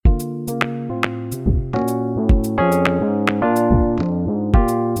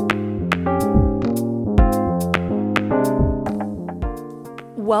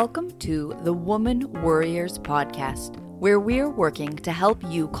Welcome to the Woman Warriors podcast, where we're working to help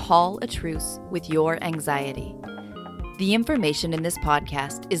you call a truce with your anxiety. The information in this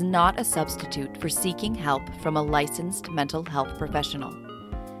podcast is not a substitute for seeking help from a licensed mental health professional.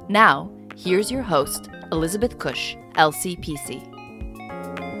 Now, here's your host, Elizabeth Cush, LCPC.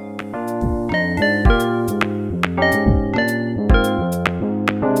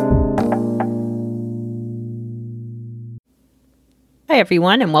 Hi,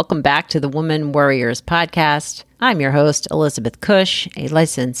 everyone, and welcome back to the Woman Warriors podcast. I'm your host, Elizabeth Cush, a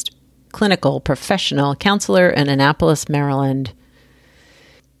licensed clinical professional counselor in Annapolis, Maryland.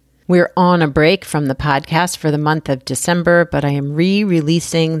 We're on a break from the podcast for the month of December, but I am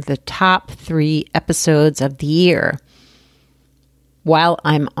re-releasing the top 3 episodes of the year. While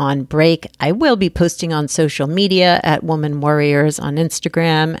I'm on break, I will be posting on social media at Woman Warriors on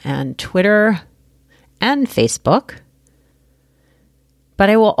Instagram and Twitter and Facebook. But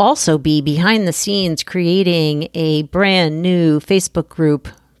I will also be behind the scenes creating a brand new Facebook group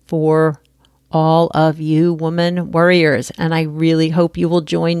for all of you woman warriors, and I really hope you will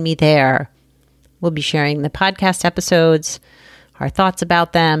join me there. We'll be sharing the podcast episodes, our thoughts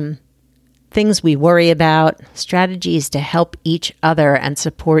about them, things we worry about, strategies to help each other and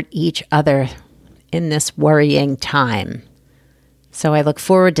support each other in this worrying time. So I look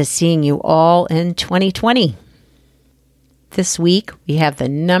forward to seeing you all in 2020. This week, we have the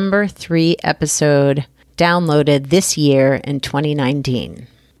number 3 episode downloaded this year in 2019.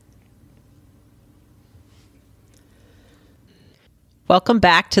 Welcome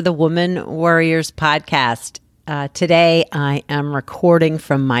back to the Woman Warriors podcast. Today, I am recording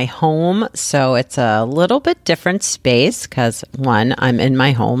from my home, so it's a little bit different space because, one, I'm in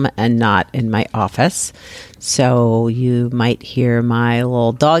my home and not in my office. So you might hear my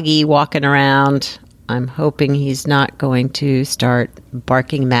little doggy walking around. I'm hoping he's not going to start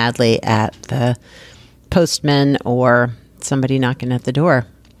barking madly at the postman or somebody knocking at the door.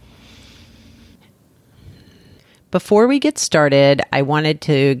 Before we get started, I wanted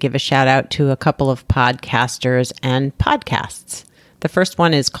to give a shout out to a couple of podcasters and podcasts. The first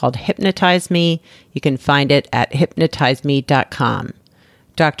one is called Hypnotize Me. You can find it at hypnotizeme.com.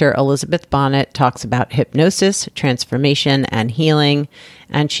 Dr. Elizabeth Bonnet talks about hypnosis, transformation, and healing,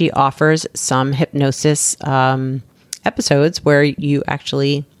 and she offers some hypnosis episodes where you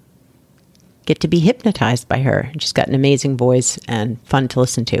actually get to be hypnotized by her. She's got an amazing voice and fun to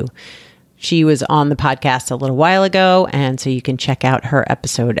listen to. She was on the podcast a little while ago, and so you can check out her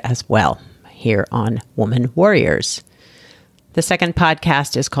episode as well here on Woman Warriors. The second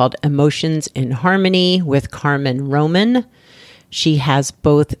podcast is called Emotions in Harmony with Carmen Roman. She has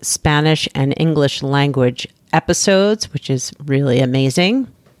both Spanish and English language episodes, which is really amazing.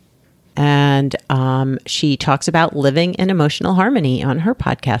 And she talks about living in emotional harmony on her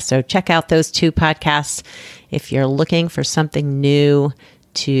podcast. So check out those 2 podcasts if you're looking for something new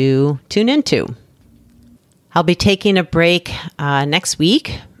to tune into. I'll be taking a break next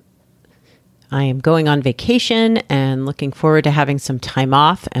week. I am going on vacation and looking forward to having some time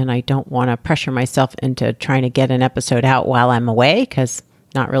off, and I don't want to pressure myself into trying to get an episode out while I'm away because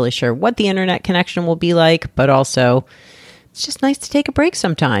not really sure what the internet connection will be like, but also it's just nice to take a break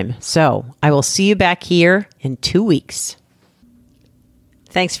sometime. So I will see you back here in 2 weeks.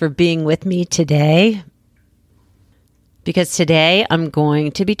 Thanks for being with me today, because today I'm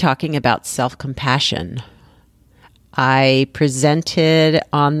going to be talking about self-compassion. I presented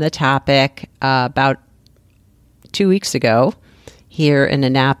on the topic about 2 weeks ago here in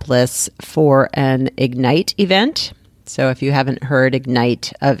Annapolis for an Ignite event. So if you haven't heard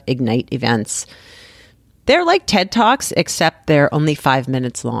Ignite events, they're like TED Talks, except they're only 5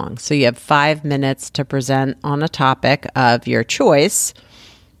 minutes long. So you have 5 minutes to present on a topic of your choice.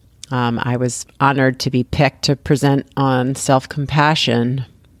 I was honored to be picked to present on self-compassion.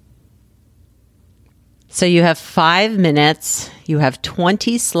 So you have 5 minutes, you have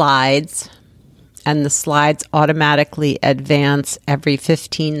 20 slides, and the slides automatically advance every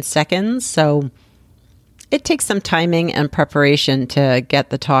 15 seconds. So it takes some timing and preparation to get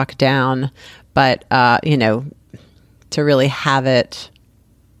the talk down, but, to really have it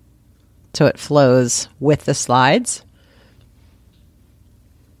so it flows with the slides.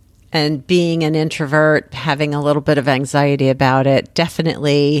 And being an introvert, having a little bit of anxiety about it,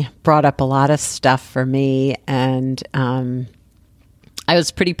 definitely brought up a lot of stuff for me. And I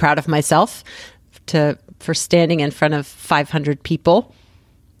was pretty proud of myself for standing in front of 500 people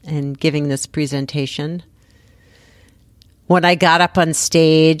and giving this presentation. When I got up on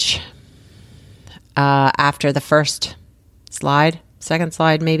stage after the first slide, second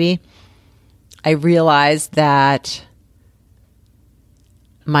slide maybe, I realized that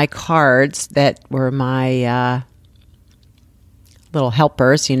my cards that were my little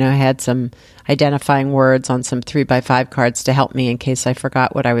helpers. I had some identifying words on some 3x5 cards to help me in case I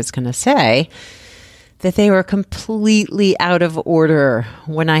forgot what I was going to say, that they were completely out of order.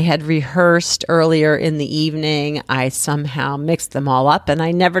 When I had rehearsed earlier in the evening, I somehow mixed them all up and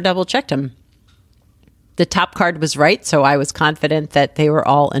I never double checked them. The top card was right, so I was confident that they were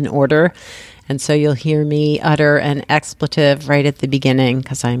all in order. And so you'll hear me utter an expletive right at the beginning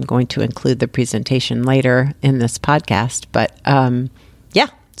because I'm going to include the presentation later in this podcast. But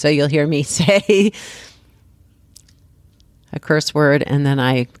so you'll hear me say a curse word and then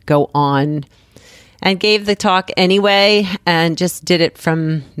I go on and gave the talk anyway and just did it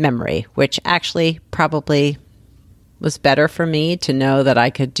from memory, which actually probably was better for me to know that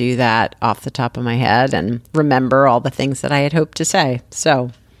I could do that off the top of my head and remember all the things that I had hoped to say. So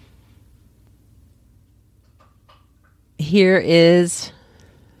here is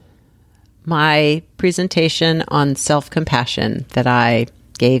my presentation on self-compassion that I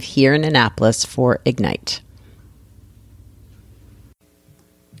gave here in Annapolis for Ignite.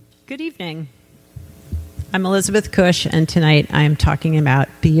 Good evening. I'm Elizabeth Cush, and tonight I am talking about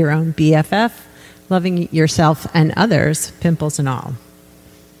Be Your Own BFF, loving yourself and others, pimples and all.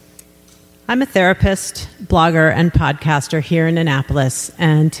 I'm a therapist, blogger, and podcaster here in Annapolis,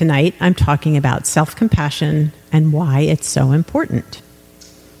 and tonight I'm talking about self-compassion and why it's so important.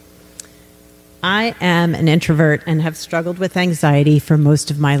 I am an introvert and have struggled with anxiety for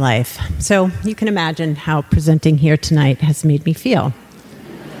most of my life, so you can imagine how presenting here tonight has made me feel.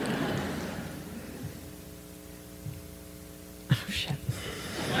 Oh, shit.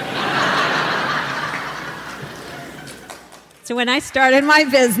 So when I started my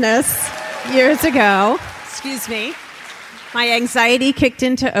business years ago, my anxiety kicked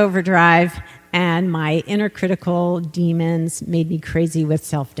into overdrive and my inner critical demons made me crazy with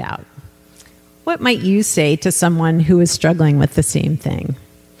self-doubt. What might you say to someone who is struggling with the same thing?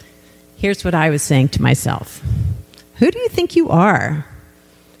 Here's what I was saying to myself. Who do you think you are?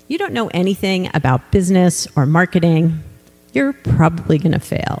 You don't know anything about business or marketing. You're probably going to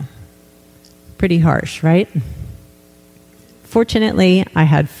fail. Pretty harsh, right? Fortunately, I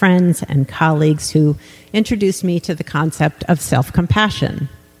had friends and colleagues who introduced me to the concept of self-compassion.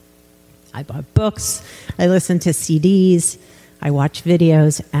 I bought books, I listened to CDs, I watched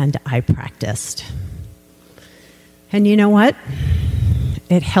videos, and I practiced. And you know what?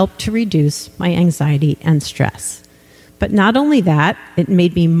 It helped to reduce my anxiety and stress. But not only that, it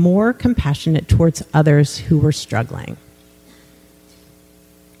made me more compassionate towards others who were struggling.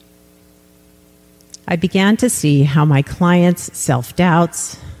 I began to see how my clients'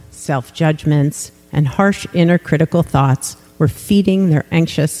 self-doubts, self-judgments, and harsh inner critical thoughts were feeding their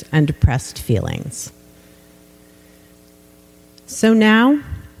anxious and depressed feelings. So now,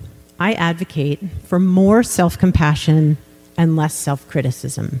 I advocate for more self-compassion and less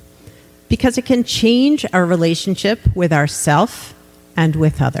self-criticism because it can change our relationship with ourselves and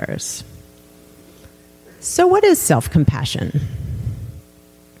with others. So what is self-compassion?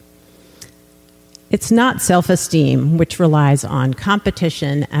 It's not self-esteem, which relies on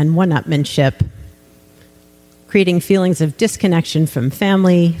competition and one-upmanship, creating feelings of disconnection from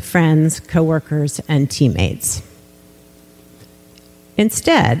family, friends, coworkers, and teammates.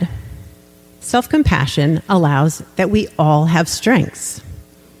 Instead, self-compassion allows that we all have strengths,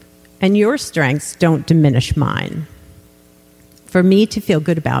 and your strengths don't diminish mine. For me to feel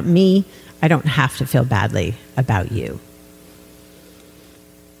good about me, I don't have to feel badly about you.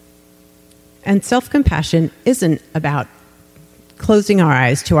 And self-compassion isn't about closing our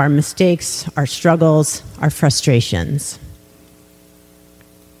eyes to our mistakes, our struggles, our frustrations.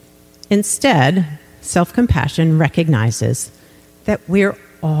 Instead, self-compassion recognizes that we're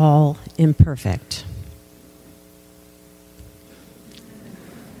all imperfect.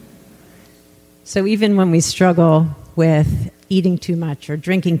 So even when we struggle with eating too much or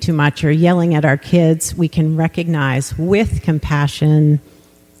drinking too much or yelling at our kids, we can recognize with compassion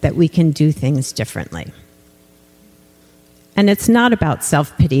that we can do things differently. And it's not about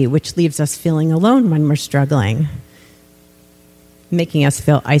self-pity, which leaves us feeling alone when we're struggling, making us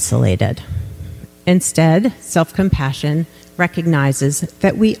feel isolated. Instead, self-compassion recognizes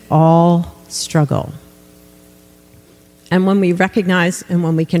that we all struggle. And when we recognize and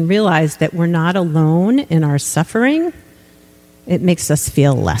when we can realize that we're not alone in our suffering, it makes us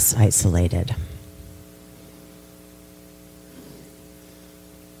feel less isolated.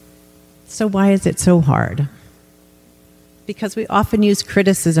 So why is it so hard? Because we often use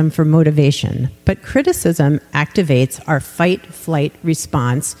criticism for motivation, but criticism activates our fight-flight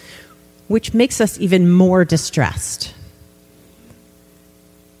response, which makes us even more distressed.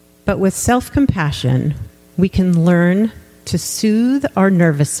 But with self-compassion, we can learn to soothe our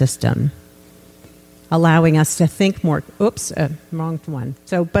nervous system, allowing us to think more. Wrong one.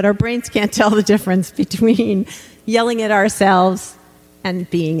 But our brains can't tell the difference between yelling at ourselves and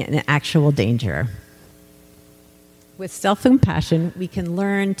being in actual danger. With self-compassion, we can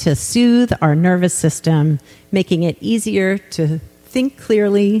learn to soothe our nervous system, making it easier to think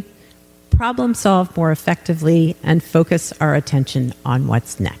clearly, problem solve more effectively, and focus our attention on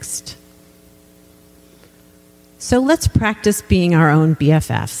what's next. So let's practice being our own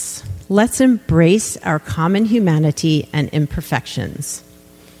BFFs. Let's embrace our common humanity and imperfections.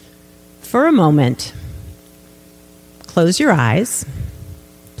 For a moment, close your eyes,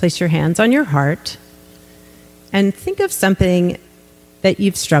 place your hands on your heart, and think of something that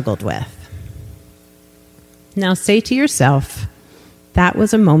you've struggled with. Now say to yourself, that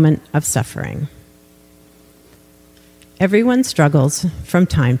was a moment of suffering. Everyone struggles from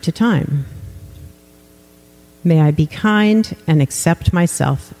time to time. May I be kind and accept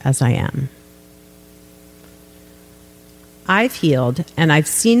myself as I am. I've healed, and I've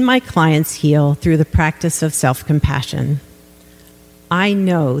seen my clients heal through the practice of self-compassion. I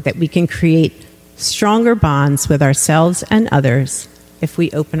know that we can create stronger bonds with ourselves and others if we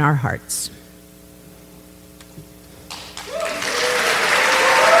open our hearts.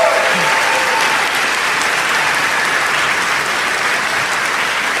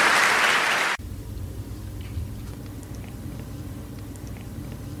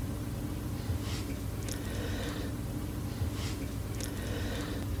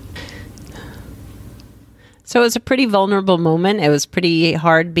 So it was a pretty vulnerable moment. It was pretty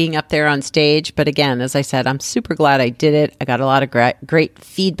hard being up there on stage. But again, as I said, I'm super glad I did it. I got a lot of great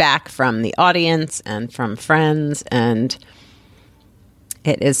feedback from the audience and from friends. And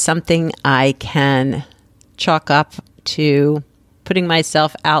it is something I can chalk up to putting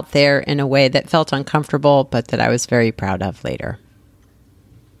myself out there in a way that felt uncomfortable, but that I was very proud of later.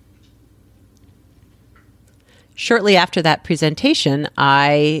 Shortly after that presentation,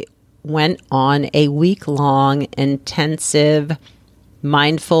 I went on a week-long intensive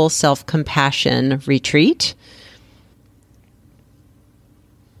mindful self-compassion retreat.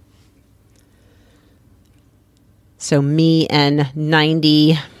 So me and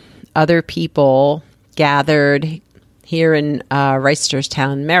 90 other people gathered here in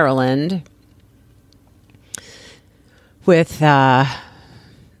Reisterstown, Maryland, with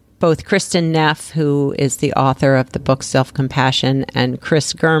both Kristen Neff, who is the author of the book Self-Compassion, and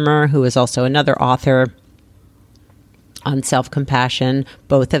Chris Germer, who is also another author on self-compassion.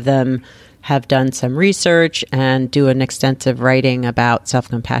 Both of them have done some research and do an extensive writing about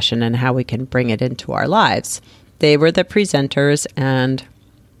self-compassion and how we can bring it into our lives. They were the presenters, and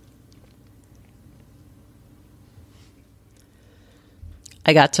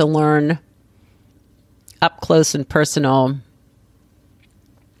I got to learn up close and personal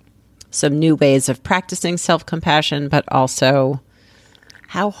some new ways of practicing self-compassion, but also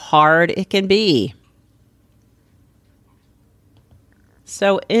how hard it can be.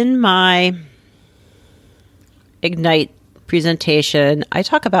 So in my Ignite presentation, I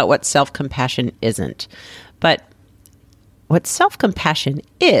talk about what self-compassion isn't. But what self-compassion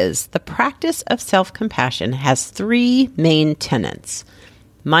is, the practice of self-compassion has three main tenets: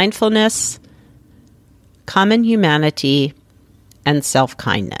 mindfulness, common humanity, and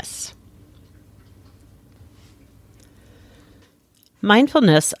self-kindness.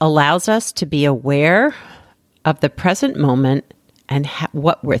 Mindfulness allows us to be aware of the present moment and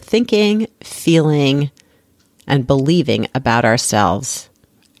what we're thinking, feeling, and believing about ourselves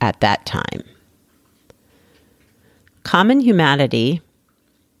at that time. Common humanity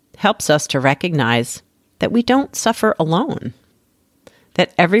helps us to recognize that we don't suffer alone,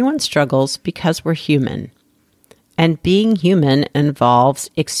 that everyone struggles because we're human. And being human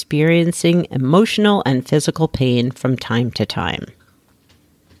involves experiencing emotional and physical pain from time to time.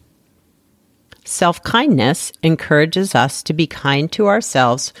 Self-kindness encourages us to be kind to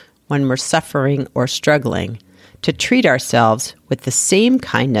ourselves when we're suffering or struggling, to treat ourselves with the same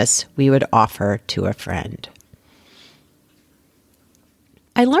kindness we would offer to a friend.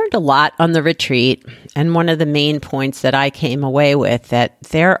 I learned a lot on the retreat, and one of the main points that I came away with, that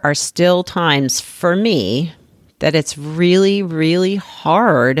there are still times for me that it's really, really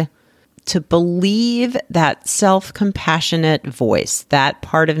hard to believe that self-compassionate voice, that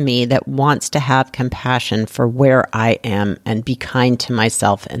part of me that wants to have compassion for where I am and be kind to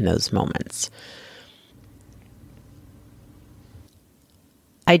myself in those moments.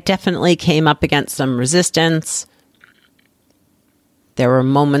 I definitely came up against some resistance. There were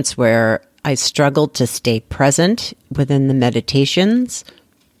moments where I struggled to stay present within the meditations.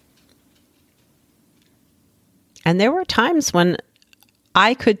 And there were times when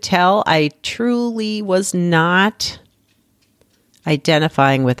I could tell I truly was not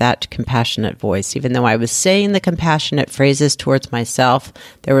identifying with that compassionate voice. Even though I was saying the compassionate phrases towards myself,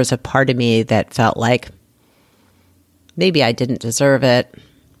 there was a part of me that felt like maybe I didn't deserve it.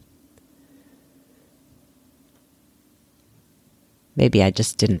 Maybe I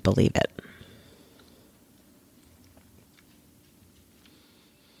just didn't believe it.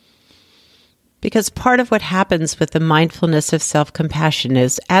 Because part of what happens with the mindfulness of self-compassion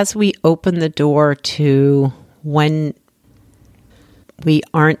is as we open the door to when we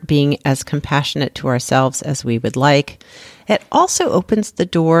aren't being as compassionate to ourselves as we would like, it also opens the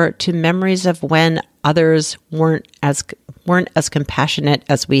door to memories of when others weren't as compassionate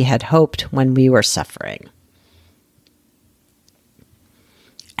as we had hoped when we were suffering.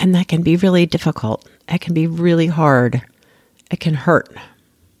 And that can be really difficult. It can be really hard. It can hurt.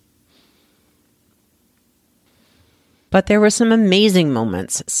 But there were some amazing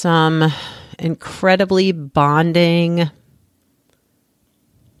moments, some incredibly bonding,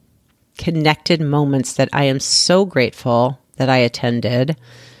 connected moments that I am so grateful that I attended.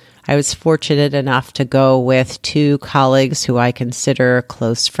 I was fortunate enough to go with 2 colleagues who I consider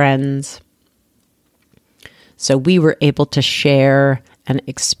close friends. So we were able to share and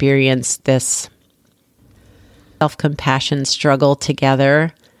experience this self-compassion struggle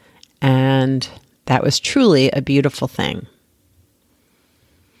together, and that was truly a beautiful thing.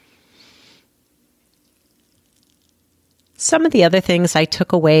 Some of the other things I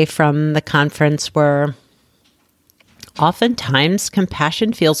took away from the conference were oftentimes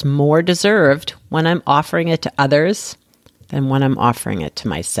compassion feels more deserved when I'm offering it to others than when I'm offering it to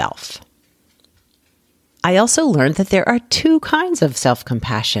myself. I also learned that there are 2 kinds of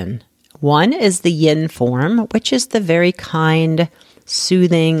self-compassion. One is the yin form, which is the very kind,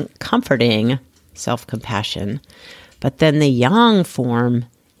 soothing, comforting self-compassion. But then the yang form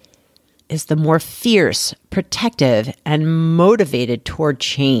is the more fierce, protective, and motivated toward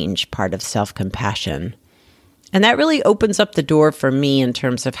change part of self-compassion. And that really opens up the door for me in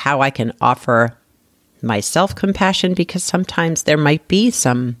terms of how I can offer my self-compassion, because sometimes there might be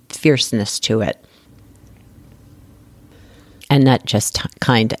some fierceness to it and not just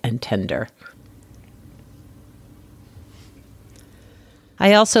kind and tender.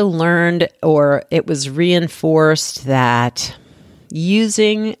 I also learned, or it was reinforced, that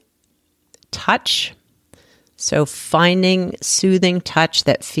using touch, so finding soothing touch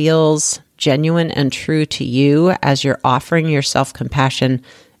that feels genuine and true to you as you're offering your self-compassion,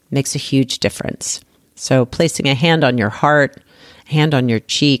 makes a huge difference. So placing a hand on your heart, a hand on your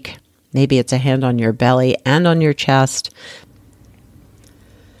cheek, maybe it's a hand on your belly and on your chest.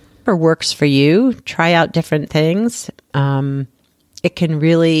 Whatever works for you, try out different things. It can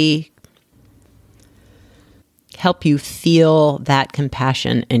really help you feel that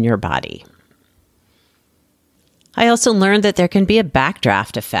compassion in your body. I also learned that there can be a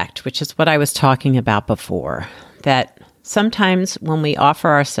backdraft effect, which is what I was talking about before, that sometimes when we offer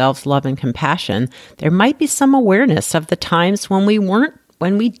ourselves love and compassion, there might be some awareness of the times when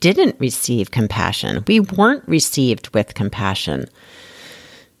we didn't receive compassion. We weren't received with compassion.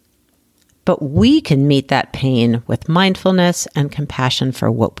 But we can meet that pain with mindfulness and compassion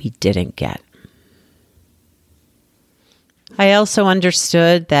for what we didn't get. I also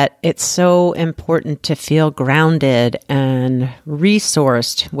understood that it's so important to feel grounded and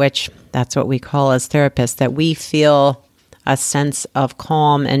resourced, which that's what we call as therapists, that we feel a sense of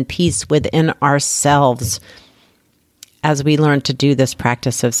calm and peace within ourselves as we learn to do this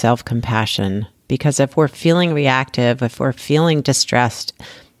practice of self-compassion. Because if we're feeling reactive, if we're feeling distressed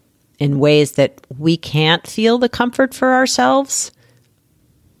in ways that we can't feel the comfort for ourselves,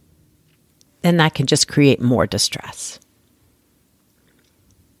 then that can just create more distress.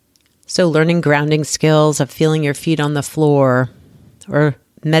 So learning grounding skills of feeling your feet on the floor, or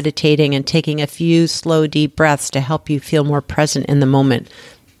meditating and taking a few slow, deep breaths to help you feel more present in the moment,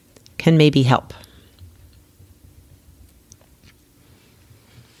 can maybe help.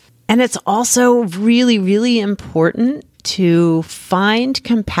 And it's also really, really important to find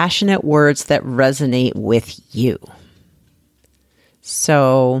compassionate words that resonate with you.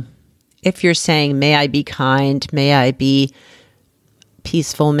 So if you're saying, may I be kind, may I be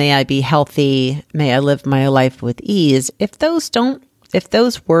peaceful, may I be healthy, may I live my life with ease, if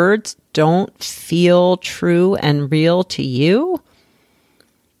those words don't feel true and real to you,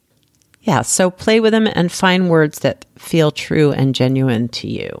 so play with them and find words that feel true and genuine to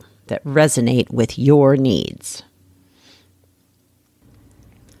you, that resonate with your needs.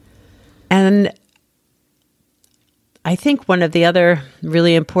 And I think one of the other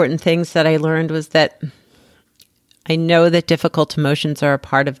really important things that I learned was that I know that difficult emotions are a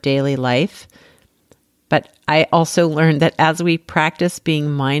part of daily life, but I also learned that as we practice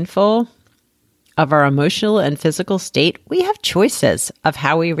being mindful of our emotional and physical state, we have choices of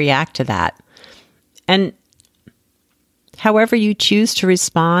how we react to that. And however you choose to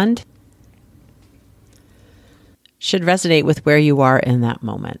respond should resonate with where you are in that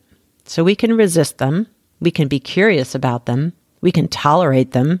moment. So we can resist them, we can be curious about them, we can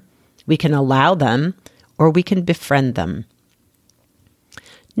tolerate them, we can allow them, or we can befriend them.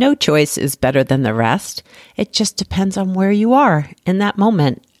 No choice is better than the rest. It just depends on where you are in that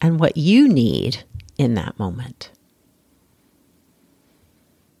moment and what you need in that moment.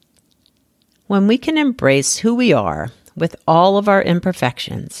 When we can embrace who we are with all of our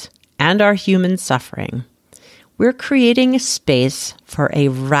imperfections and our human suffering, we're creating a space for a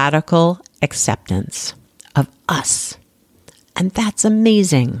radical acceptance of us. And that's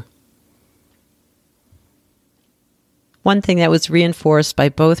amazing. One thing that was reinforced by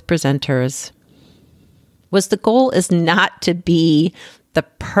both presenters was the goal is not to be the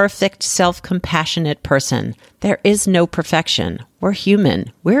perfect self-compassionate person. There is no perfection. We're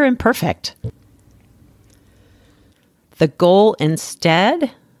human. We're imperfect. The goal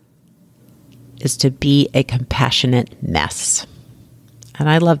instead is to be a compassionate mess. And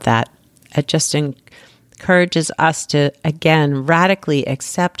I love that. It just encourages us to, again, radically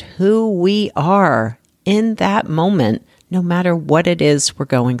accept who we are in that moment, no matter what it is we're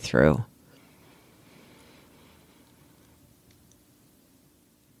going through.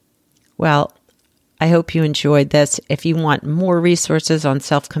 Well, I hope you enjoyed this. If you want more resources on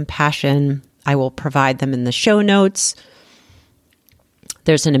self-compassion, I will provide them in the show notes.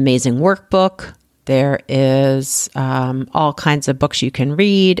 There's an amazing workbook. There is all kinds of books you can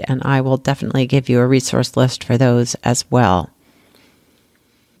read, and I will definitely give you a resource list for those as well.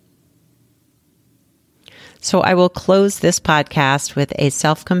 So I will close this podcast with a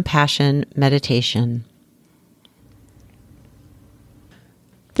self-compassion meditation.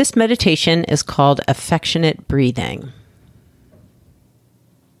 This meditation is called affectionate breathing.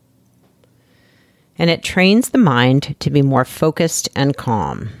 And it trains the mind to be more focused and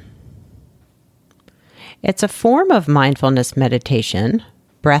calm. It's a form of mindfulness meditation,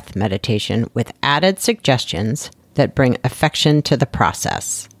 breath meditation, with added suggestions that bring affection to the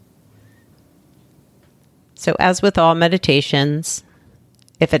process. So as with all meditations,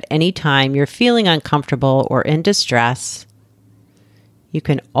 if at any time you're feeling uncomfortable or in distress, you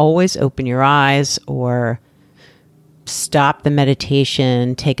can always open your eyes or stop the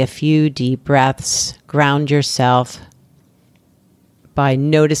meditation, take a few deep breaths, ground yourself by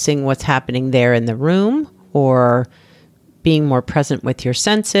noticing what's happening there in the room or being more present with your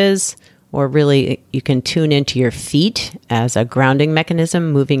senses, or really you can tune into your feet as a grounding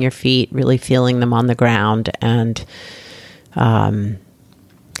mechanism, moving your feet, really feeling them on the ground and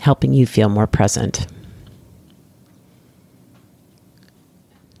helping you feel more present.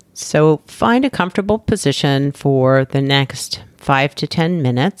 So find a comfortable position for the next 5 to 10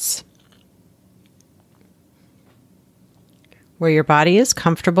 minutes where your body is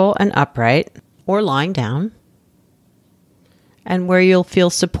comfortable and upright or lying down, and where you'll feel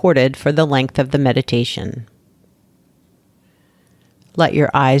supported for the length of the meditation. Let your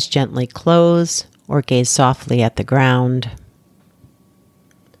eyes gently close or gaze softly at the ground,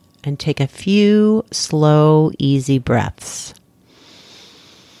 and take a few slow, easy breaths.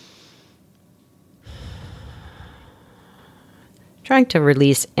 Trying to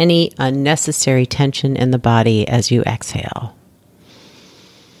release any unnecessary tension in the body as you exhale.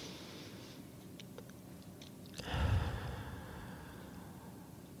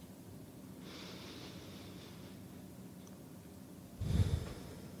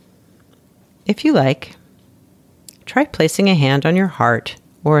 If you like, try placing a hand on your heart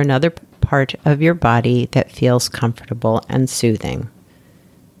or another part of your body that feels comfortable and soothing,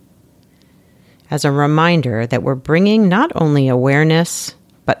 as a reminder that we're bringing not only awareness,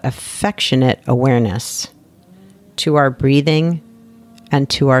 but affectionate awareness to our breathing and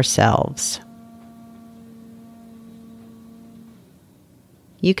to ourselves.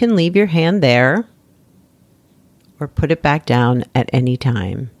 You can leave your hand there or put it back down at any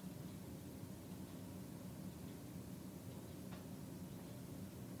time.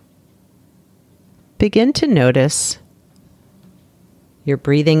 Begin to notice your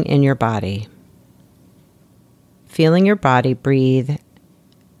breathing in your body. Feeling your body breathe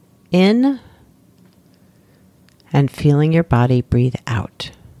in and feeling your body breathe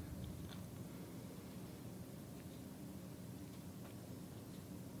out.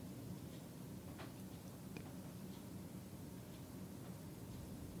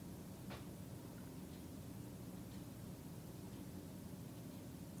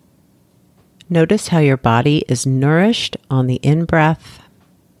 Notice how your body is nourished on the in-breath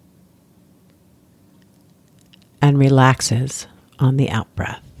and relaxes on the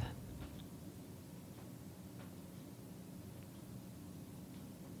out-breath.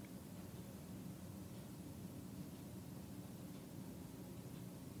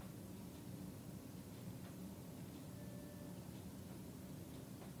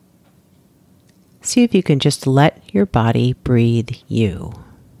 See if you can just let your body breathe you.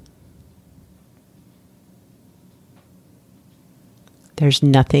 There's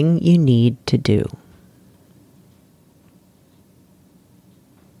nothing you need to do.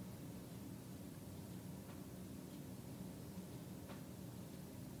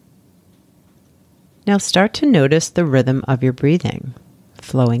 Now start to notice the rhythm of your breathing,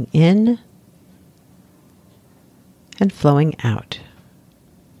 flowing in and flowing out.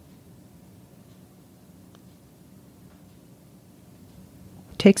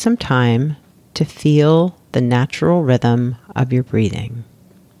 Take some time to feel the natural rhythm of your breathing.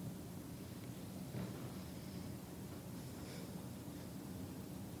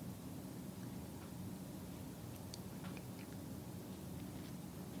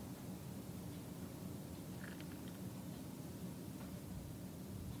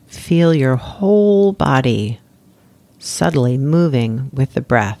 Feel your whole body subtly moving with the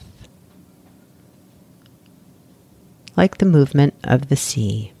breath, like the movement of the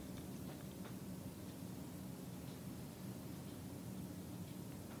sea.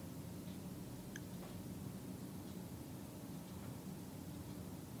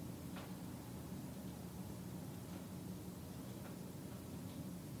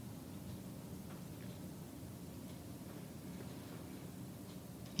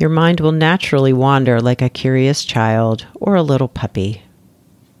 Your mind will naturally wander like a curious child or a little puppy.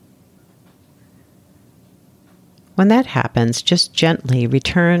 When that happens, just gently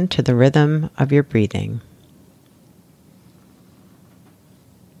return to the rhythm of your breathing.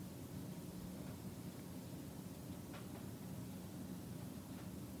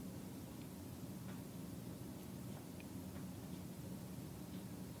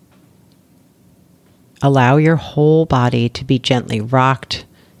 Allow your whole body to be gently rocked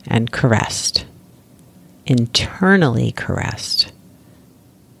and caressed, internally caressed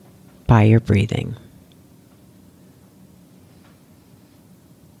by your breathing.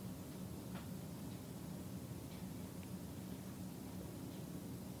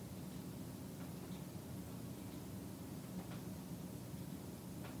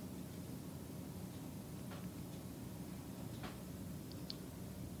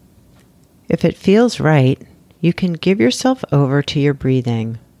 If it feels right, you can give yourself over to your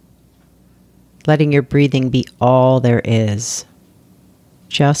breathing, letting your breathing be all there is.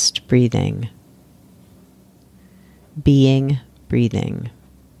 Just breathing. Being breathing.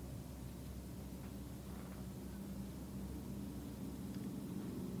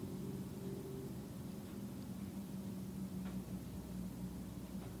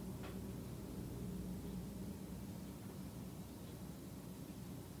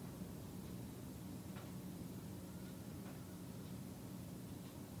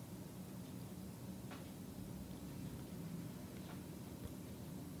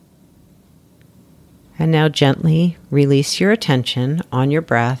 And now gently release your attention on your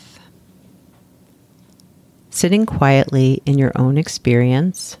breath, sitting quietly in your own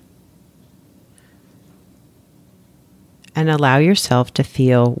experience, and allow yourself to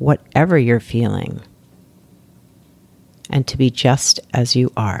feel whatever you're feeling and to be just as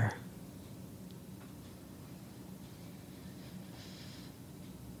you are.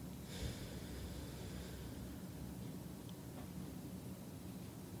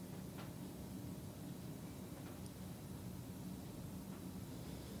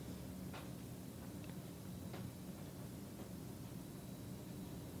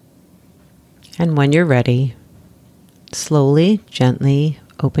 And when you're ready, slowly, gently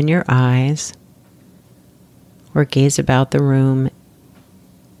open your eyes or gaze about the room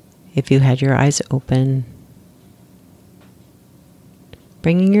if you had your eyes open,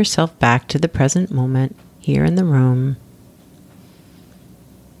 bringing yourself back to the present moment here in the room,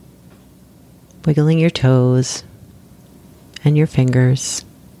 wiggling your toes and your fingers,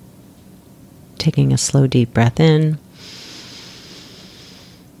 taking a slow, deep breath in,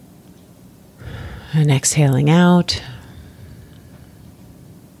 and exhaling out.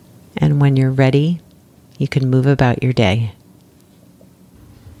 And when you're ready, you can move about your day.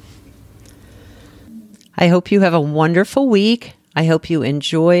 I hope you have a wonderful week. I hope you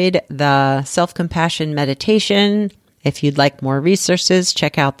enjoyed the self-compassion meditation. If you'd like more resources,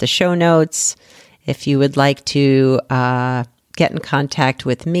 check out the show notes. If you would like to get get in contact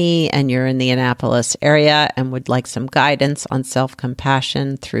with me and you're in the Annapolis area and would like some guidance on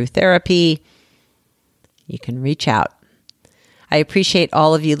self-compassion through therapy, you can reach out. I appreciate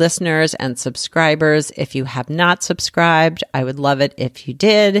all of you listeners and subscribers. If you have not subscribed, I would love it if you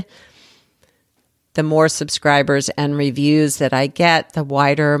did. The more subscribers and reviews that I get, the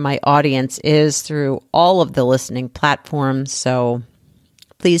wider my audience is through all of the listening platforms. So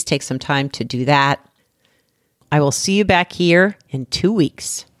please take some time to do that. I will see you back here in 2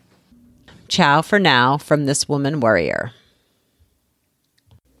 weeks. Ciao for now from this woman warrior.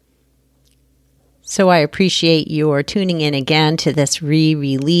 So I appreciate your tuning in again to this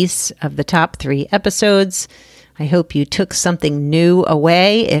re-release of the top 3 episodes. I hope you took something new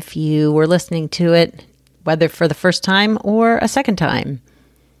away if you were listening to it, whether for the first time or a second time.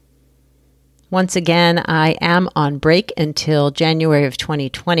 Once again, I am on break until January of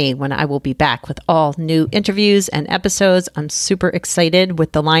 2020 when I will be back with all new interviews and episodes. I'm super excited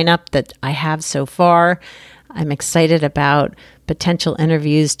with the lineup that I have so far. I'm excited about potential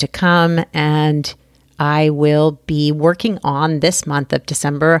interviews to come, and I will be working on this month of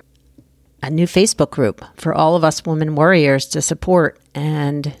December a new Facebook group for all of us women warriors to support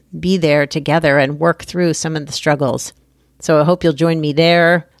and be there together and work through some of the struggles. So I hope you'll join me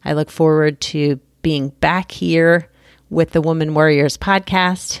there. I look forward to being back here with the Woman Warriors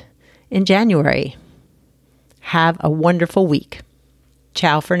podcast in January. Have a wonderful week.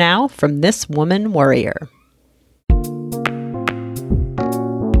 Ciao for now from this woman warrior.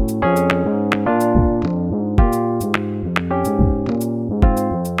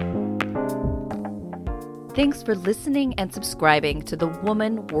 Thanks for listening and subscribing to the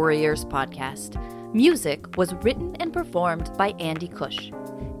Woman Warriors podcast. Music was written and performed by Andy Cush.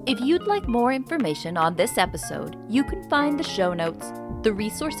 If you'd like more information on this episode, you can find the show notes, the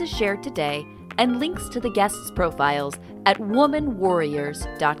resources shared today, and links to the guests' profiles at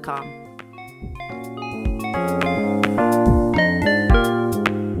womanwarriors.com.